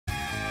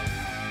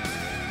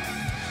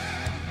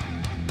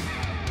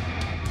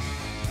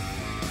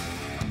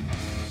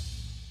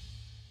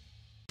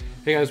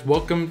Hey guys,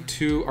 welcome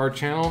to our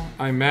channel.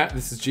 I'm Matt,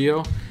 this is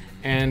Gio,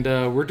 and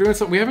we're doing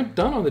something we haven't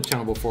done on the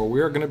channel before.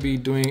 We are going to be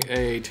doing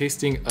a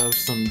tasting of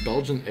some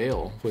Belgian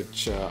ale,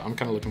 which I'm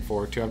kind of looking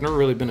forward to. I've never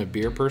really been a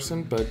beer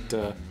person, but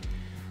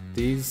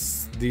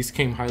these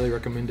came highly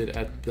recommended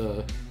at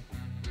the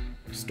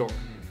store.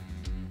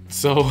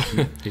 So,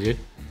 you did?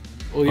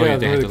 Well, yeah,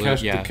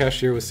 the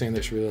cashier was saying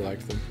that she really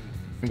liked them.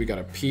 And we got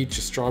a peach,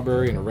 a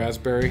strawberry, and a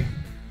raspberry.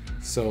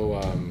 So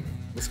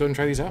let's go ahead and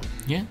try these out.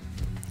 Yeah.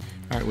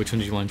 All right, which one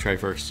do you want to try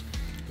first?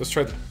 Let's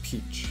try the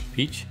peach.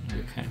 Peach?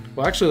 Okay.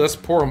 Well, actually, let's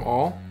pour them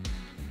all,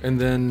 and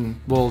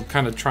then we'll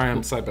kind of try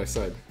them side by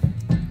side.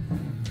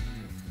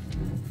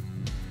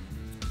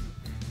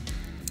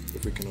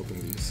 If we can open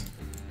these.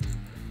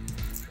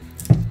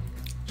 So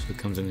it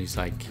comes in these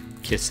like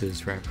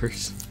Kisses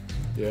wrappers.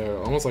 Yeah,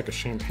 almost like a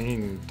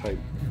champagne type.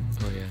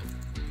 Oh yeah.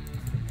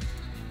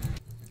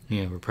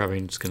 Yeah, we're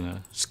probably just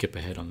gonna skip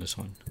ahead on this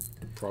one.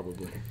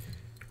 Probably.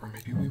 Or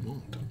maybe we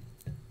won't.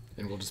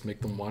 And we'll just make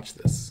them watch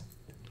this.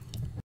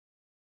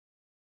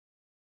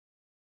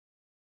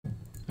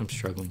 I'm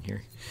struggling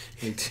here.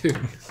 Me too.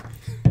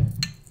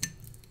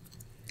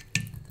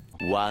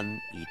 One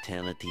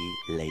eternity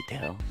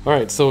later. All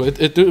right, so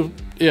it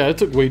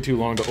took way too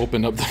long to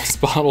open up those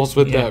bottles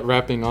with that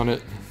wrapping on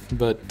it,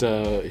 but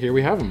here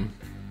we have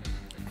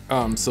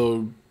them.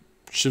 So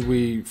should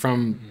we,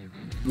 from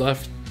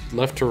left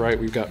to right,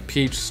 we've got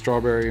peach,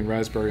 strawberry, and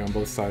raspberry on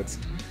both sides.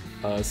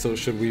 So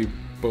should we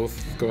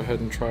both go ahead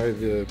and try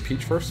the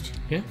peach first?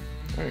 Yeah.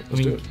 All right,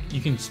 let's do it.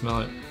 You can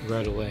smell it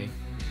right away.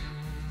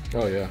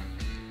 Oh yeah.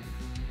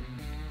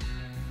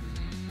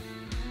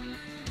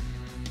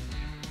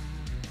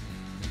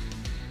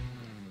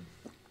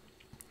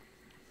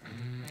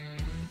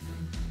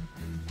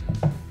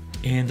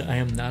 And I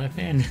am not a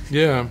fan.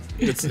 Yeah,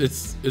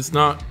 it's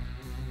not.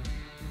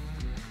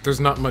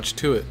 There's not much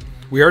to it.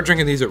 We are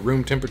drinking these at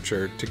room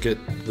temperature to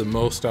get the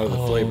most out of the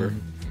flavor.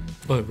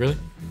 Oh, really?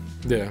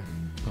 Yeah.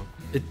 Oh.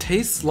 It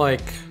tastes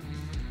like.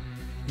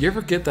 You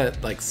ever get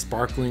that like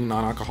sparkling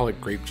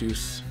non-alcoholic grape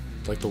juice,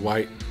 like the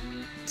white,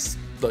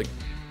 like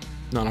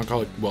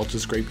non-alcoholic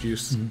Welch's grape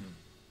juice? Mm-hmm.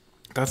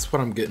 That's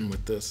what I'm getting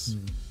with this.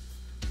 Mm.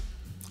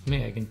 I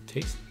mean, I can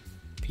taste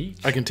peach.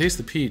 I can taste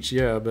the peach,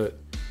 yeah, but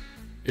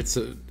it's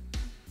a.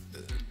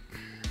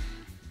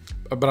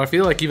 But I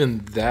feel like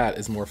even that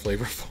is more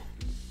flavorful.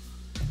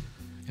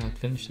 Yeah, I'll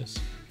finish this.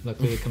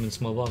 Luckily, they come in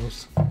small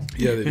bottles.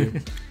 Yeah, they do.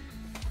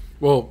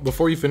 Well,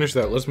 before you finish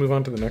that, let's move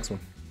on to the next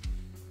one.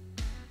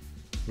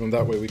 And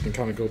that way we can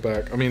kind of go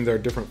back. I mean, they're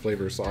different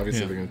flavors, so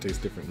obviously they're going to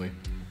taste differently.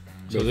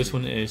 So this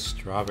one is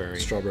strawberry.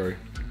 Strawberry.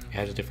 It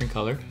has a different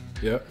color.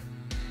 Yep.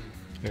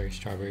 Very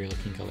strawberry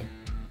looking color.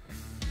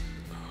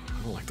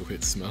 I don't like the way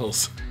it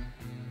smells.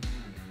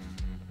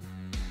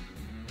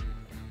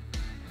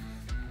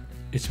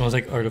 It smells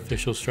like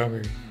artificial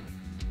strawberry.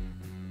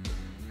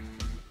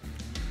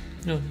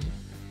 No,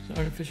 it's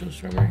artificial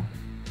strawberry.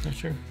 Not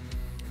sure.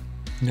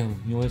 No,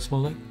 you know what it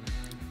smells like?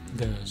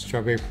 The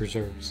strawberry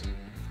preserves.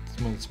 It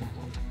smells small.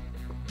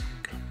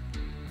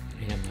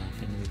 I am not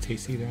getting the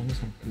taste either on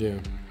this one. Yeah.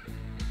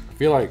 I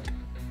feel like,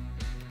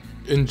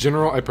 in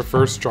general, I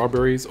prefer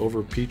strawberries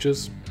over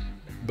peaches,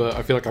 but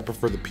I feel like I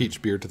prefer the peach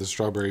beer to the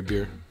strawberry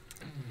beer.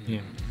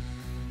 Yeah.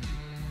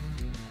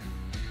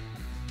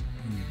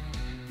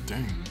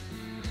 Dang.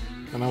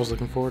 And I was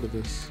looking forward to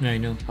this. Yeah, I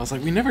know. I was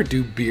like, we never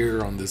do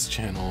beer on this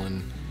channel,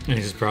 and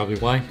this is probably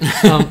why.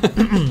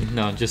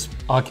 No, just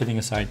all kidding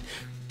aside.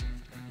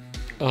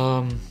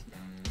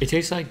 It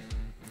tastes like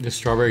the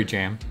strawberry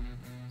jam.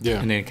 yeah.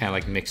 And then kind of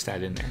like mix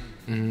that in there.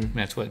 Mm-hmm. And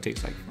that's what it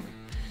tastes like.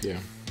 Yeah,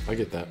 I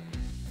get that.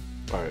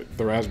 All right,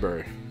 the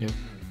raspberry. Yep.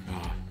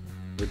 Ah,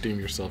 redeem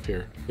yourself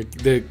here.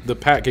 The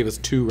pack gave us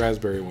 2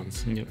 raspberry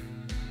ones. Yep.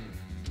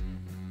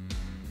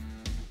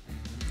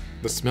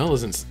 The smell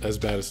isn't as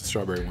bad as the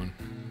strawberry one.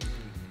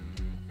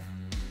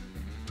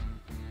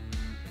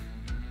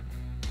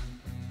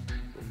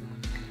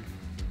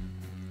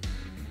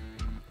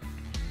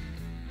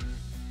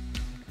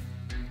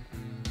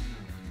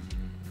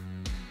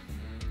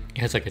 It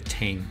has like a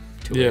tang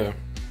to it. Yeah.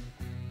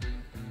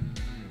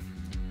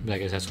 But I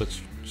guess that's what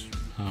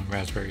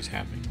raspberries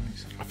have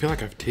anyways. I feel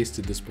like I've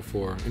tasted this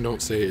before. And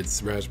don't say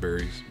it's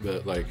raspberries,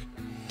 but like...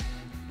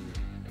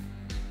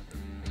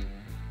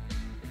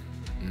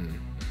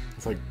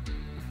 It's like...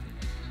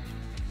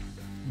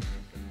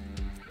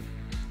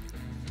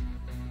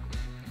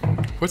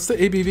 What's the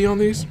ABV on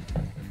these?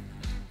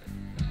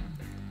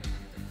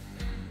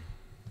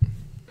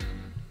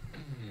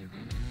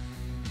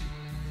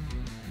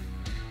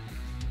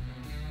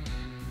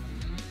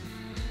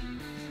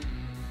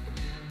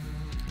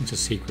 It's a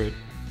secret.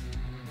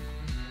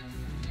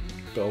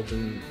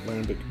 Belgian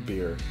Lambic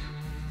Beer.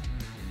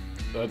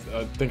 I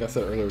think I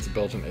said earlier it's a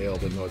Belgian ale,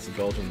 but no, it's a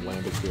Belgian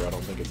Lambic Beer. I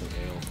don't think it's an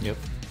ale. Yep.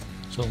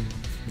 So,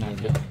 not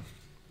good.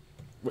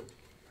 Wait,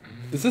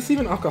 is this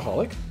even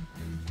alcoholic?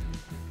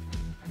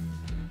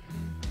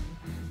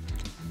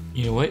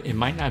 You know what? It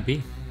might not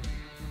be.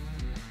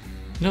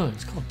 No,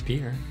 it's called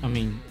beer. I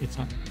mean, it's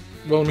not.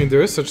 Well, I mean,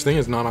 there is such thing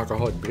as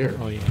non-alcoholic beer.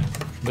 Oh yeah,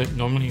 but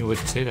normally you would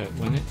say that,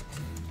 wouldn't it?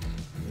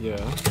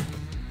 Yeah.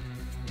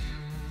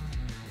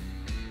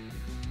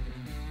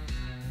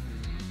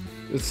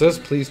 It says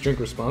please drink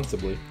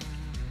responsibly.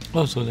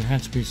 Oh, so there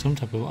has to be some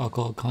type of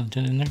alcohol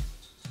content in there.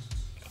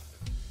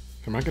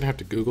 Am I gonna have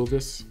to Google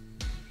this?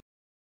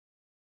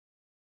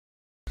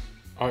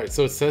 All right,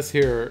 so it says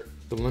here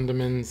the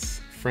Lindemans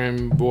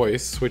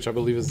Framboise, which I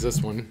believe is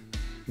this one.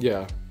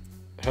 Yeah,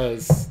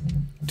 has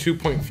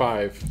 2.5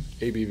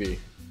 ABV.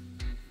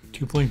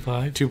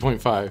 2.5?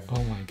 2.5.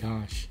 Oh my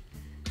gosh.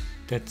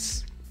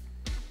 That's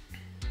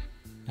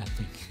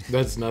nothing.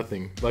 That's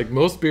nothing. Like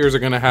most beers are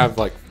gonna have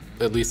like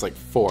at least like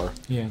 4.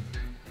 Yeah.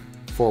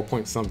 4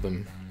 point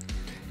something.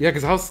 Yeah,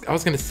 because I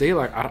was gonna say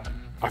like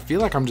I feel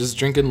like I'm just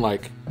drinking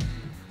like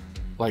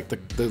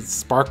the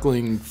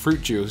sparkling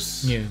fruit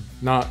juice. Yeah.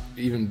 Not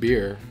even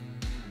beer.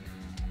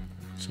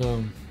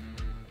 So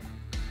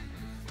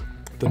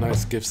The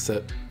nice gift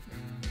set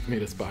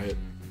made us buy it.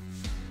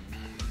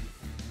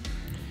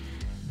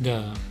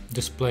 the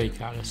display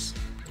got us.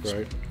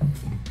 Right.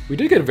 We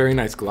did get a very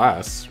nice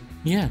glass.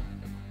 Yeah.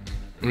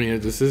 I mean,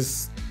 this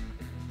is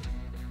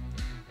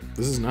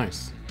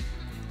nice.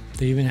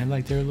 They even had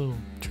like their little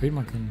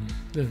trademark on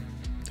the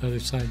other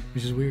side,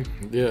 which is weird.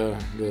 Yeah,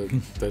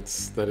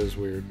 that is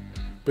weird.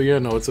 But yeah,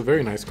 no, it's a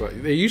very nice glass.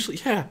 They usually,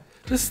 yeah,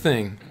 this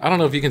thing. I don't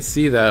know if you can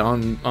see that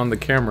on the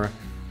camera.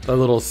 That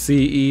little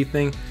CE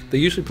thing. They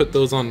usually put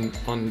those on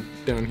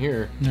down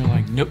here. And they're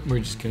like, nope, we're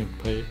just gonna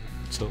put it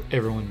so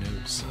everyone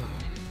knows.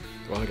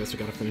 Well, I guess we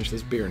gotta finish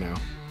this beer now.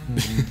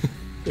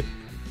 Mm-hmm.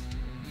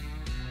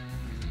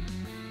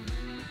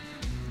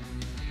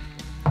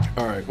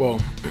 All right. Well,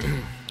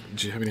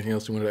 do you have anything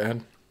else you wanted to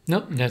add?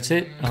 Nope, that's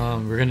it.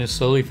 We're gonna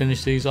slowly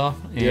finish these off,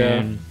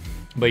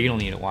 but you don't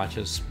need to watch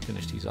us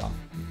finish these off.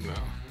 No.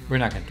 We're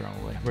not gonna throw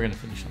them away. We're gonna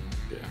finish them.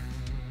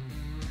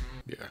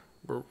 Yeah.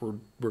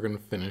 We're gonna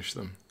finish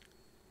them.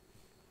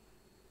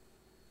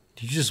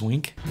 Did you just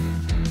wink?